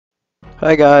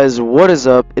Hi guys, what is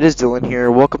up? It is Dylan here.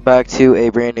 Welcome back to a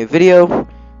brand new video.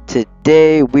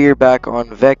 Today we're back on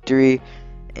VECTARY,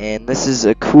 and this is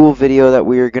a cool video that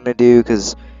we are going to do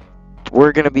because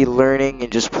we're going to be learning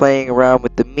and just playing around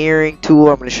with the mirroring tool.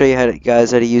 I'm going to show you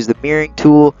guys how to use the mirroring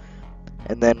tool,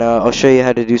 and then I'll show you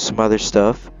how to do some other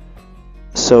stuff.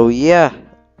 So yeah,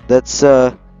 let's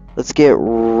get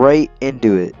right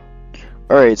into it.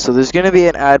 Alright, so there's going to be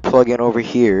an add plugin over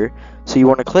here. So you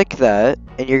want to click that,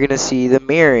 and you're going to see the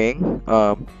mirroring.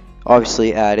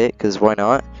 Obviously add it, because why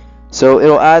not? So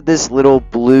it'll add this little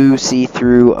blue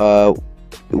see-through,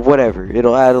 whatever.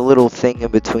 It'll add a little thing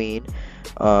in between.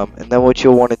 And then what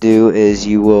you'll want to do is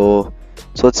you will,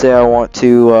 so let's say I want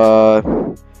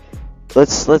to,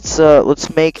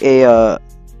 let's make a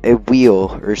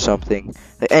wheel or something.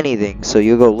 Anything. So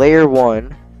you'll go layer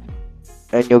 1.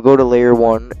 And you'll go to layer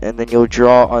 1, and then you'll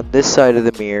draw on this side of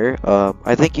the mirror.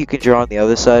 I think you can draw on the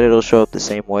other side, it'll show up the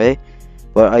same way.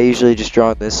 But I usually just draw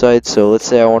on this side, so let's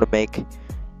say I want to make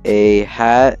a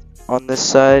hat on this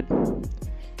side.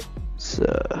 So,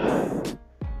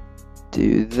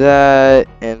 do that,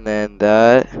 and then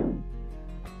that.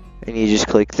 And you just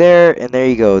click there, and there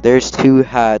you go. There's two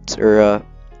hats, or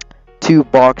two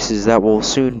boxes that will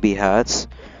soon be hats.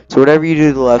 So whatever you do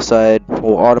to the left side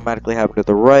will automatically happen to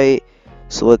the right.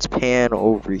 So let's pan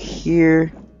over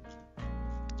here,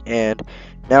 and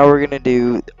now we're gonna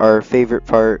do our favorite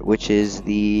part, which is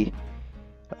the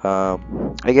I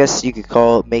guess you could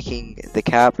call it making the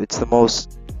cap. It's the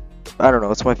most, I don't know,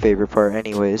 it's my favorite part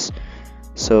anyways.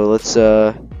 So let's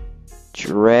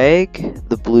drag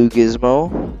the blue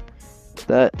gizmo. Is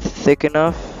that thick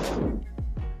enough?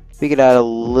 We could add a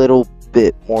little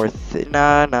bit more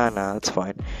nah, it's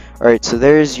fine. Alright, so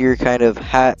there's your kind of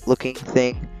hat looking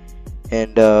thing.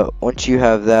 And once you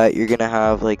have that, you're gonna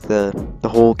have like the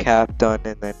whole cap done,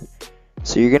 and then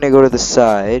so you're gonna go to the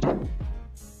side,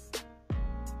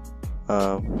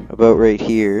 about right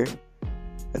here,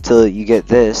 until you get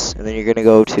this, and then you're gonna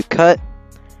go to cut.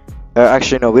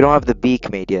 Actually, no, we don't have the beak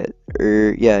made yet.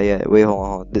 Yeah. Wait, hold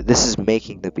on. This is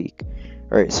making the beak.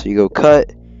 All right, so you go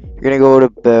cut. You're gonna go to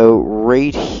about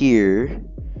right here.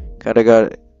 Kind of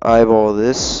got eyeball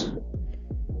this.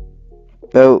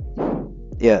 About.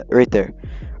 Yeah, right there.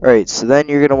 Alright, so then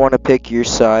you're going to want to pick your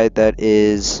side that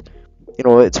is, you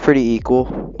know, it's pretty equal.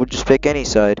 We'll just pick any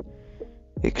side.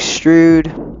 Extrude.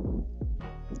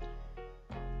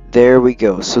 There we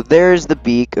go. So there's the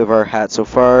beak of our hat so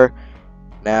far.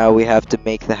 Now we have to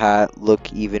make the hat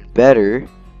look even better.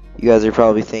 You guys are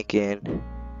probably thinking,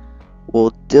 well,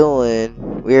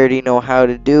 Dylan, we already know how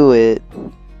to do it.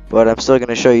 But I'm still going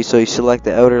to show you. So you select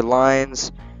the outer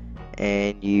lines,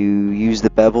 and you use the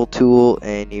bevel tool,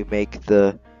 and you make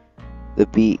the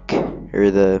beak, or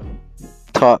the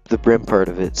top, the brim part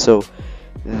of it. So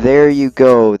there you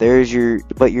go. There's your,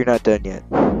 but you're not done yet.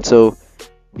 So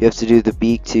you have to do the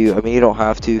beak too. I mean, you don't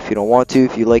have to if you don't want to.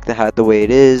 If you like the hat the way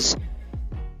it is,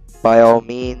 by all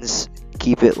means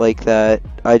keep it like that.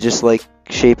 I just like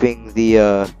shaping the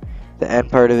end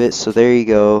part of it. So there you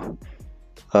go.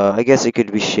 I guess it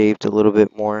could be shaped a little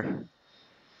bit more.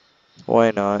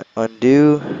 Why not?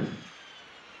 Undo,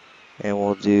 and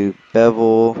we'll do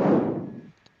bevel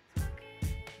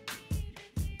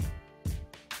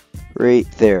right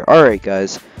there. Alright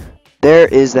guys, there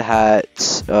is the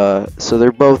hats. So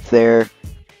they're both there.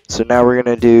 So now we're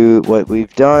gonna do what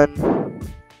we've done.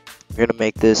 We're gonna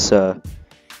make this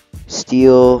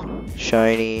steel,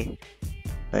 shiny,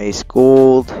 nice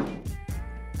gold.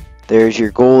 There's your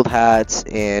gold hats,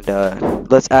 and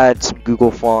let's add some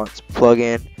Google Fonts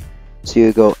plugin. So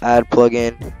you go add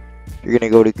plugin, you're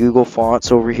gonna go to Google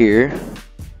Fonts over here,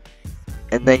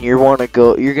 and then you're gonna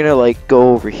go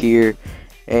over here,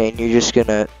 and you're just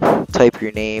gonna type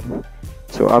your name.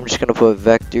 So I'm just gonna put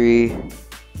VECTARY.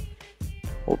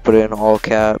 We'll put it in all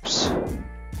caps,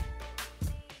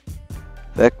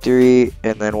 VECTARY,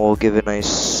 and then we'll give a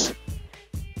nice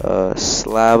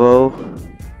slabo.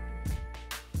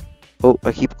 Oh,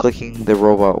 I keep clicking the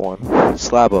robot one.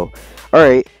 Slabo.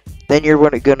 Alright. Then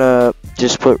you're gonna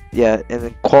just put, yeah, and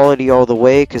then quality all the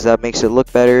way, because that makes it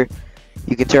look better.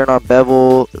 You can turn on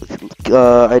bevel.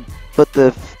 I put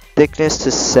the thickness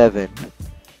to 7,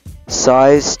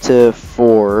 size to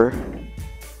 4,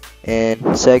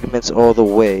 and segments all the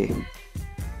way.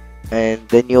 And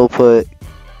then you'll put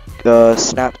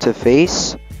snap to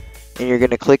face, and you're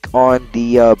gonna click on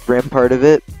the brim part of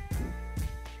it,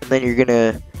 and then you're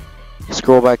gonna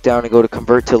scroll back down and go to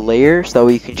convert to layer, so that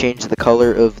way you can change the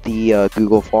color of the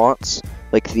Google Fonts,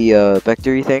 like the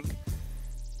VECTARY thing,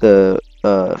 the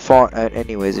font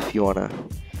anyways, if you wanna.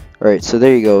 Alright, so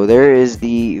there you go. There is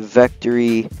the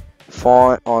VECTARY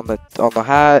font on the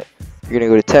hat. You're gonna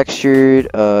go to textured.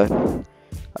 I'm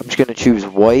just gonna choose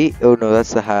white. Oh no,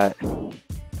 that's the hat.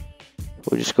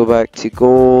 We'll just go back to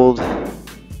gold.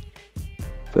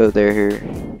 Put there here.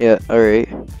 Yeah, alright.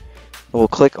 We'll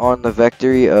click on the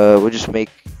VECTARY. We'll just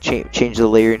change the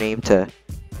layer name to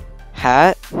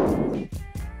hat.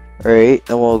 Alright,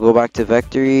 then we'll go back to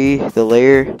VECTARY, the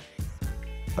layer.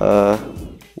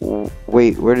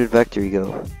 Wait, where did VECTARY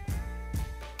go?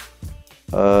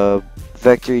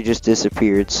 VECTARY just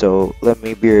disappeared, so let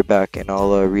me be right back and I'll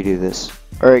redo this.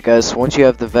 Alright guys, so once you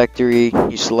have the VECTARY,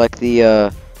 you select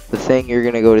the thing, you're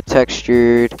gonna go to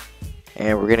textured,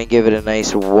 and we're gonna give it a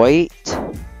nice white.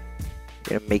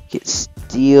 We're gonna make it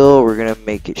steel, we're gonna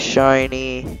make it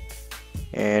shiny,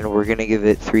 and we're gonna give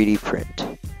it 3D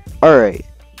print. Alright,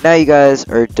 now you guys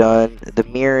are done the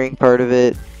mirroring part of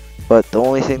it, but the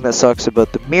only thing that sucks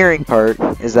about the mirroring part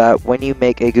is that when you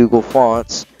make a Google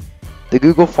Fonts, the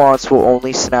Google Fonts will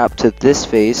only snap to this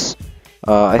face.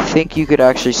 I think you could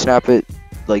actually snap it,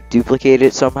 like duplicate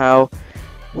it somehow,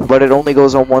 but it only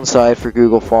goes on one side for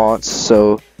Google Fonts,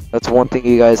 so that's one thing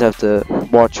you guys have to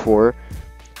watch for.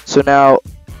 So now,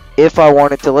 if I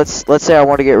wanted to, let's say I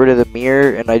want to get rid of the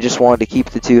mirror and I just wanted to keep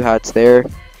the two hats there,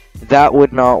 that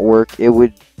would not work. It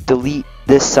would delete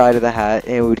this side of the hat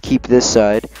and it would keep this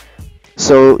side.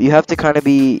 So you have to kind of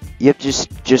you have to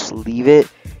just leave it.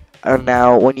 And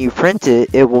now when you print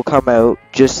it, it will come out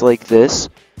just like this.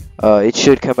 It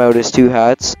should come out as two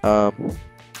hats.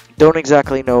 Don't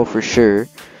exactly know for sure,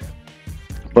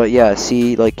 but yeah,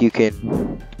 see, like you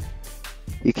can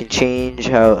change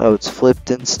how it's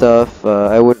flipped and stuff.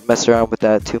 I wouldn't mess around with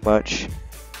that too much.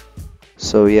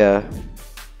 So yeah,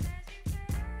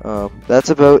 that's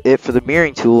about it for the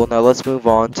mirroring tool. Now let's move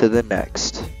on to the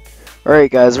next.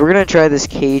 Alright guys, we're gonna try this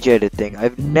cage edit thing.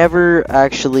 I've never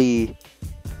actually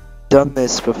done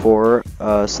this before,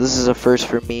 so this is a first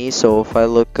for me. So if I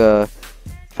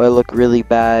look really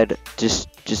bad, just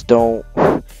don't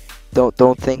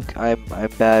think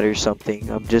I'm bad or something.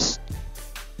 I'm just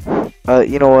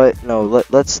you know what? No,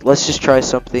 let's just try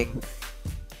something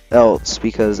else,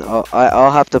 because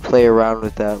I'll have to play around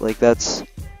with that. Like that's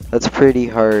pretty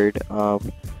hard.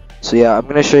 So yeah, I'm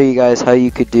gonna show you guys how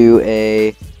you could do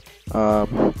a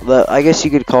I guess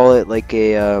you could call it like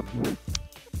a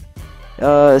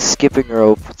skipping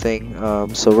rope thing.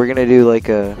 So we're gonna do like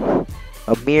a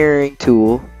mirroring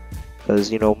tool,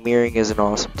 because you know mirroring is an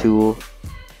awesome tool.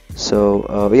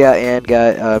 So yeah, and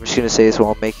guys, I'm just gonna say this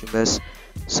while I'm making this.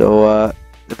 So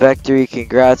the VECTARY,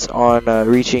 congrats on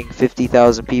reaching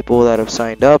 50,000 people that have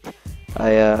signed up.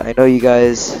 I know you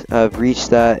guys have reached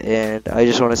that, and I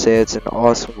just want to say it's an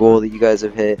awesome goal that you guys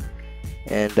have hit,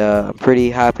 and I'm pretty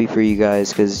happy for you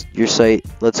guys, because your site,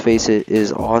 let's face it,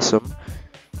 is awesome.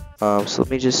 So let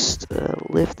me just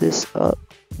lift this up.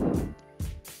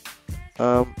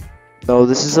 No,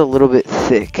 this is a little bit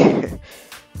thick.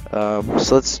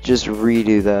 So let's just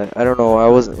redo that. I don't know, I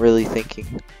wasn't really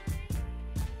thinking.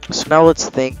 So now let's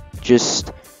think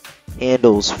just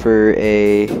handles for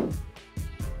a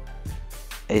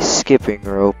skipping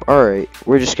rope. Alright,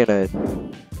 we're just gonna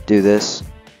do this.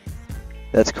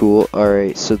 That's cool.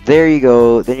 Alright, so there you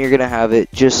go. Then you're gonna have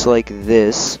it just like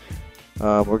this.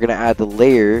 We're gonna add the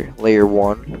layer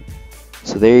 1.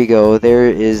 So there you go. There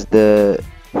is the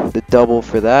double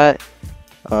for that.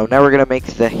 Now we're gonna make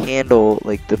the handle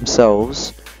like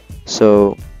themselves.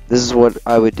 So this is what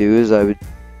I would do: is I would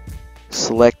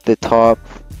select the top,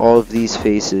 all of these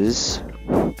faces,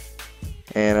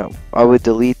 and I would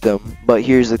delete them. But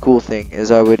here's the cool thing: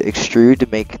 is I would extrude to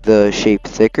make the shape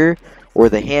thicker, or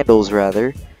the handles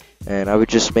rather, and I would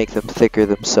just make them thicker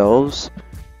themselves.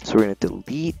 So we're going to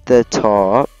delete the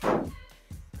top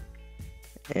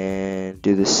and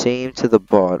do the same to the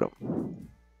bottom.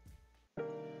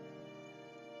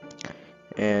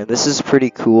 And this is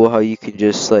pretty cool how you can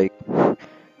just like,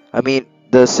 I mean,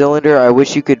 the cylinder, I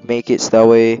wish you could make it so that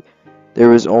way there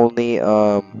was only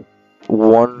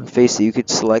one face that you could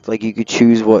select. Like you could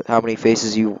choose how many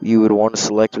faces you would want to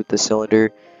select with the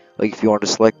cylinder, like if you want to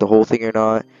select the whole thing or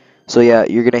not. So yeah,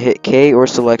 you're gonna hit K or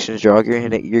selections jog. You're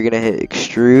gonna hit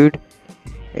extrude,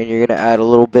 and you're gonna add a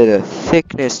little bit of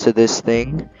thickness to this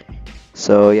thing.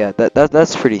 So yeah,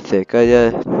 that's pretty thick.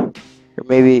 Or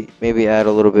maybe add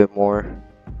a little bit more.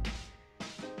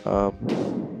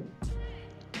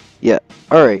 Yeah.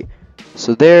 All right.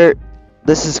 So there.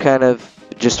 This is kind of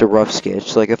just a rough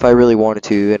sketch. Like if I really wanted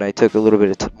to, and I took a little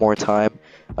bit of more time,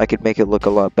 I could make it look a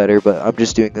lot better. But I'm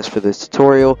just doing this for this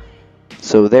tutorial.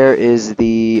 So there is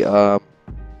the,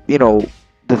 you know,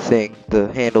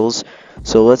 the handles.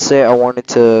 So let's say I wanted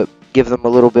to give them a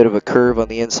little bit of a curve on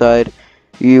the inside.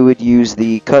 You would use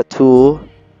the cut tool,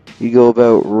 you go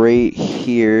about right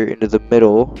here into the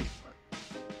middle.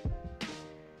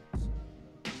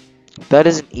 That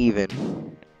isn't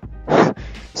even.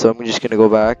 So I'm just gonna go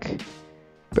back,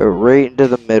 but right into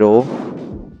the middle.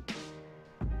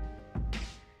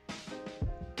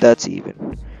 That's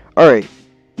even. Alright,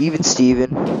 even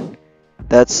Steven.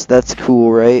 That's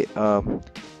cool, right?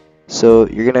 So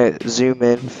you're gonna zoom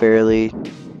in fairly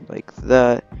like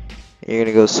that. And you're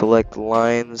gonna go select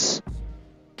lines.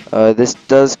 This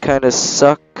does kind of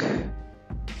suck,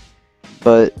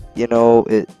 but you know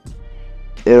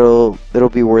it'll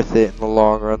be worth it in the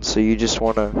long run. So you just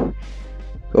wanna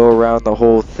go around the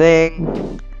whole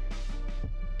thing,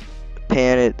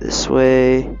 pan it this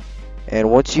way, and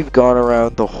once you've gone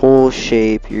around the whole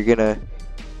shape, you're gonna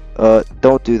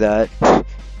don't do that.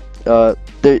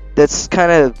 That's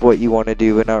kind of what you want to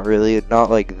do, but not really, not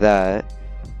like that.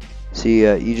 So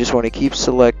you just want to keep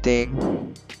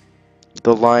selecting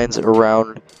the lines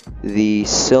around the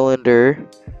cylinder,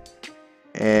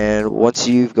 and once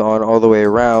you've gone all the way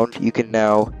around, you can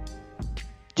now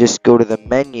just go to the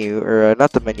menu, or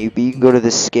not the menu, but you can go to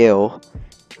the scale,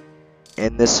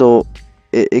 and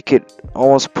it could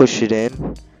almost push it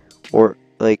in or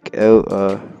like out.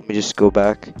 Let me just go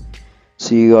back.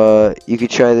 So you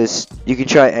could try this. You can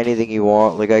try anything you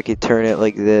want. Like I could turn it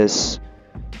like this.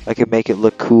 I could make it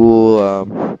look cool.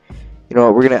 You know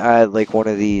what? We're gonna add like one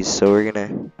of these. So we're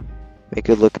gonna make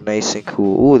it look nice and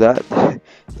cool. Ooh, that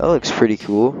looks pretty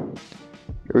cool.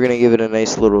 We're gonna give it a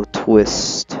nice little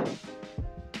twist.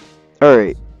 All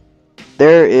right,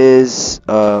 there is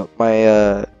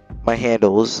my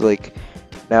handles. Like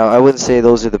now, I wouldn't say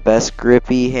those are the best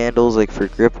grippy handles, like for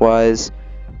grip wise.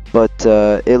 But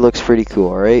it looks pretty cool,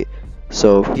 alright?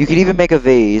 So you could even make a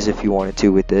vase if you wanted to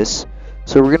with this.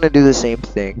 So we're gonna do the same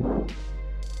thing,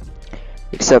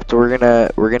 except we're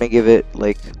gonna give it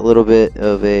like a little bit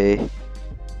of a,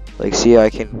 like, see, I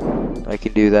can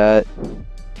do that.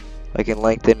 I can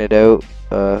lengthen it out.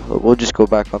 We'll just go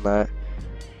back on that.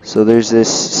 So there's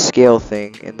this scale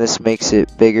thing, and this makes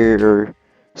it bigger or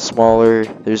smaller.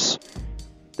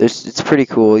 It's pretty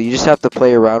cool. You just have to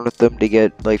play around with them to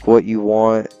get like what you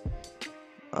want.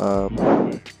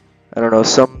 I don't know.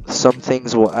 Some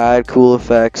things will add cool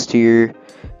effects to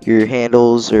your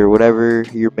handles or whatever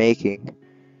you're making.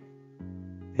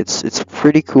 It's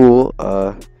pretty cool.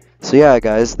 So yeah,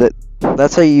 guys,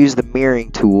 that's how you use the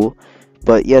mirroring tool.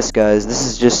 But yes, guys, this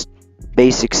is just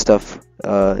basic stuff.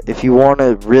 If you want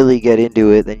to really get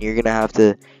into it, then you're gonna have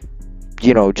to,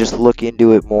 you know, just look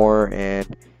into it more.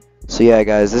 And so yeah,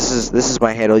 guys, this is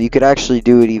my handle. You could actually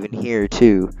do it even here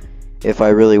too, if I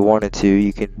really wanted to.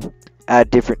 You can add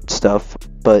different stuff.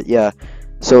 But yeah,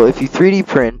 so if you 3D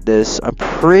print this, I'm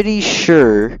pretty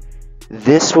sure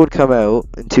this would come out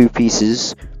in 2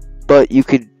 pieces, but you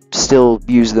could still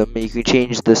use them, and you can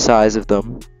change the size of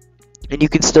them, and you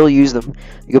can still use them.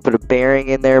 You can put a bearing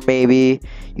in there, maybe.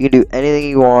 You can do anything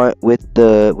you want with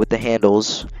the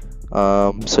handles.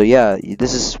 So yeah,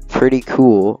 this is pretty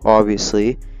cool,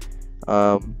 obviously.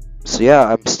 So yeah,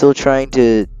 I'm still trying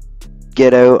to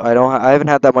get out. I haven't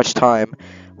had that much time,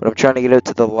 but I'm trying to get out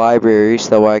to the library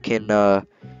so that I can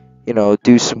you know,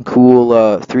 do some cool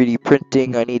 3D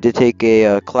printing. I need to take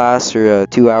a class or a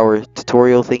 2-hour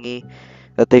tutorial thingy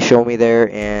that they show me there,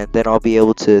 and then I'll be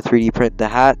able to 3D print the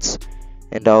hats,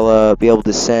 and I'll be able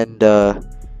to send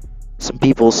some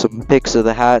people some pics of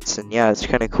the hats, and yeah, it's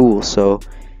kind of cool. So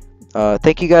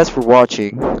thank you guys for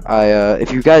watching.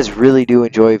 If you guys really do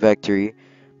enjoy VECTARY,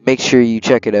 make sure you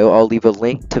check it out. I'll leave a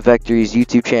link to VECTARY's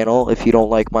YouTube channel. If you don't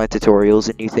like my tutorials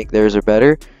and you think theirs are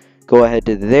better, go ahead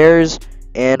to theirs.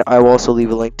 And I will also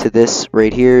leave a link to this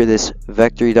right here, this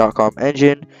VECTARY.com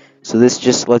engine. So this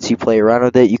just lets you play around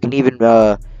with it. You can even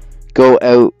go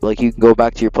out, like you can go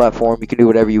back to your platform. You can do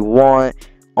whatever you want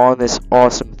on this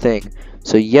awesome thing.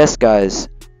 So yes, guys,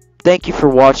 thank you for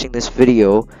watching this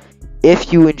video.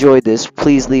 If you enjoyed this,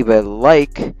 please leave a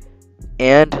like,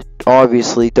 and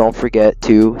obviously don't forget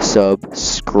to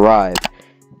subscribe.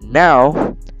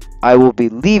 Now, I will be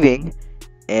leaving,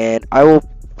 and I will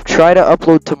try to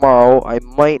upload tomorrow. I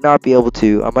might not be able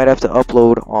to. I might have to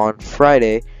upload on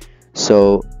Friday.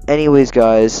 So anyways,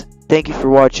 guys, thank you for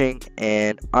watching,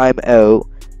 and I'm out.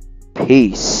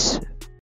 Peace.